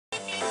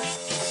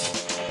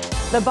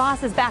The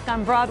Boss is back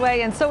on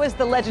Broadway, and so is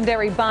the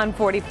legendary Bond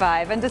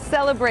 45. And to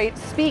celebrate,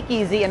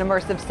 Speakeasy, an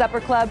immersive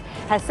supper club,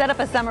 has set up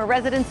a summer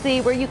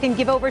residency where you can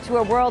give over to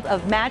a world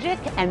of magic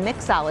and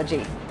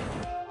mixology.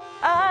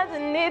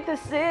 Underneath the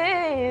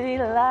city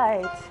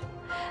lights,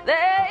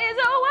 there is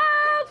a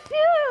world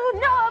few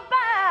know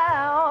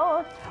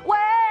about,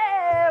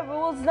 where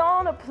rules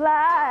don't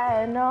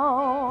apply,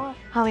 no.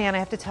 Holly-Ann, I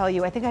have to tell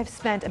you, I think I've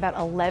spent about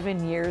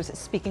 11 years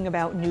speaking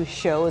about new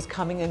shows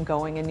coming and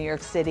going in New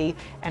York City,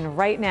 and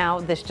right now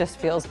this just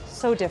feels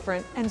so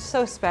different and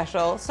so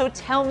special. So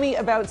tell me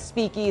about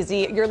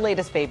Speakeasy, your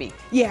latest baby.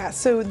 Yeah,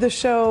 so the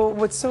show,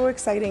 what's so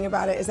exciting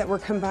about it is that we're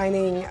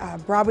combining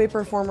Broadway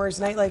performers,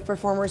 nightlife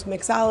performers,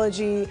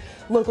 mixology,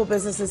 local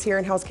businesses here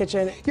in Hell's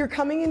Kitchen. You're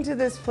coming into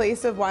this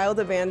place of wild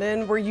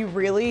abandon where you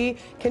really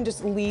can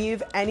just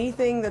leave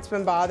anything that's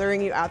been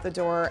bothering you at the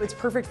door. It's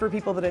perfect for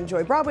people that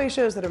enjoy Broadway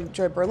shows, that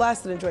enjoy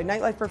burlesque, that enjoy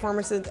nightlife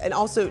performances, and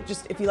also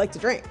just if you like to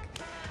drink.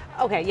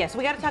 Okay, yeah, so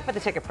we got to talk about the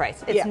ticket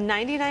price. It's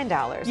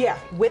 $99. Yeah.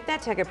 With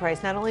that ticket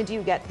price, not only do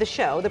you get the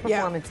show, the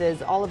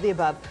performances, all of the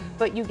above,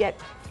 but you get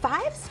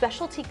 5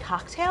 specialty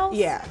cocktails.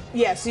 Yeah,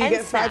 so you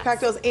get snacks. 5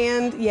 cocktails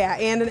and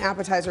an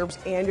appetizer,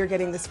 and you're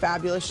getting this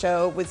fabulous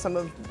show with some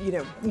of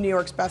New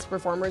York's best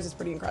performers. It's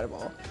pretty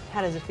incredible.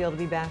 How does it feel to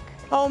be back?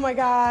 Oh my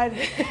God,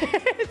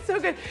 it's so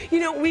good.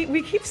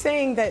 We keep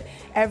saying that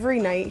every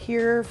night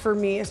here, for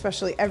me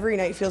especially, every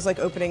night feels like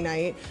opening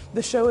night.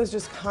 The show is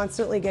just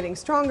constantly getting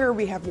stronger.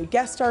 We have new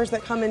guest stars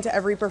that come into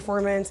every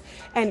performance,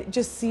 and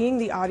just seeing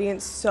the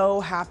audience so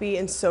happy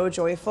and so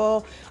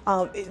joyful,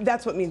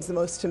 that's what means the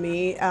most to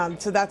me.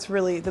 So that's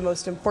really the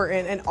most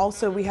important. And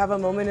also we have a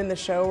moment in the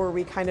show where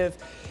we kind of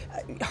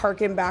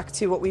harken back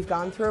to what we've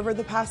gone through over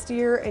the past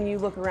year, and you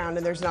look around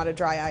and there's not a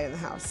dry eye in the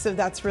house. So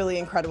that's really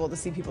incredible to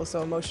see people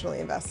so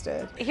emotionally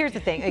invested. Here's the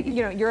thing,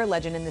 you're a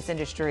legend in this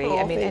industry. Oh,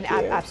 I mean, thank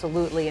and you.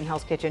 Absolutely in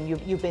Hell's Kitchen.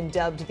 You've been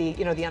dubbed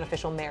the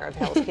unofficial mayor of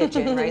Hell's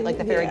Kitchen, right? Like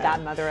the fairy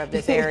godmother of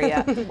this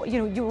area.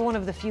 You were one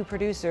of the few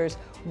producers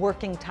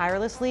working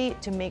tirelessly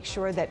to make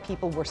sure that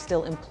people were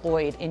still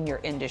employed in your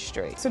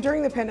industry. So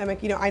during the pandemic,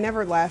 I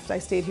never left. I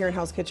stayed here in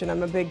Hell's Kitchen.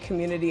 I'm a big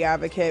community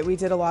advocate. We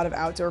did a lot of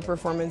outdoor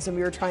performance, and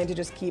we were trying to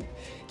just keep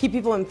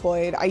people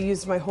employed. I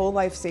used my whole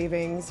life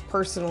savings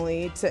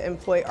personally to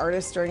employ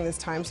artists during this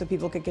time so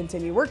people could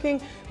continue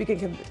working, we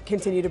could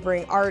continue to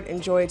bring art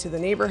and joy to the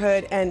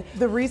neighborhood. And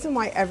the reason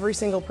why every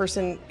single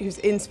person who's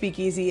in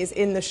Speakeasy is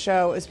in the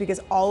show is because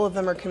all of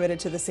them are committed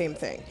to the same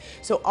thing.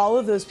 So all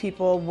of those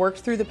people worked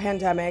through the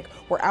pandemic,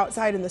 were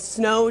outside in the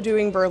snow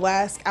doing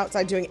burlesque,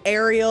 outside doing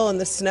aerial in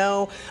the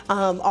snow,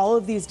 all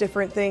of these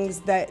different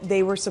things that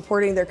they were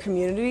supporting their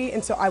community,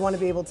 and so I want to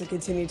be able to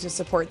continue to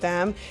support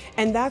them.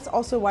 And that's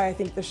also why I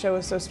think the show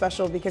is so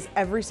special, because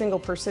every single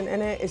person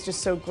in it is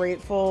just so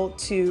grateful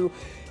to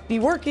be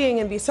working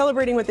and be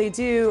celebrating what they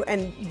do,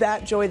 and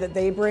that joy that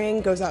they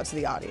bring goes out to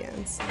the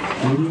audience.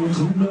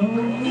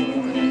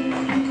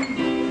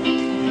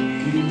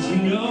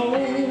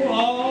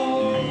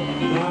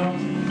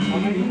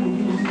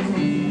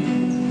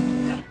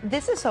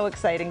 This is so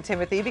exciting,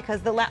 Timothy, because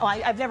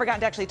I've never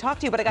gotten to actually talk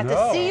to you, but I got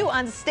to see you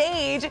on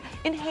stage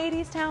in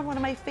Hadestown, one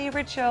of my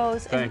favorite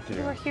shows. Thank you.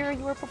 You were here,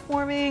 you were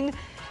performing.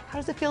 How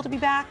does it feel to be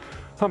back?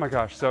 Oh my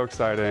gosh, so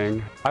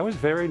exciting. I was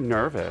very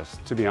nervous,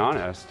 to be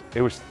honest.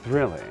 It was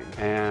thrilling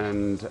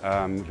and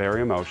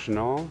very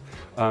emotional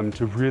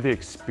to really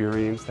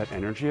experience that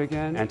energy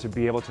again, and to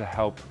be able to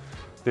help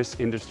this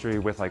industry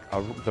with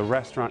the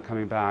restaurant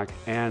coming back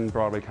and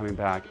Broadway coming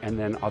back, and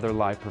then other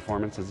live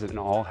performances, and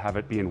all have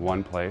it be in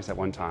one place at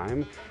one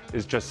time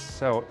is just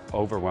so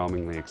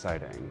overwhelmingly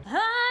exciting.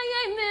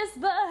 I ain't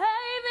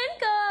misbehaving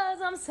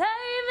 'cause I'm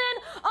saving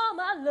all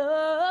my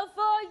love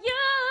for you.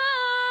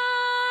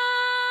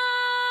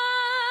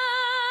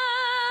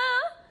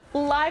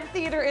 Live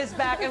theater is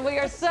back, and we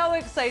are so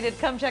excited.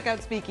 Come check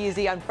out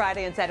Speakeasy on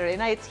Friday and Saturday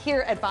nights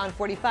here at Bond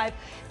 45.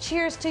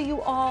 Cheers to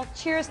you all.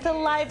 Cheers to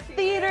live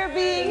theater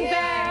being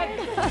back.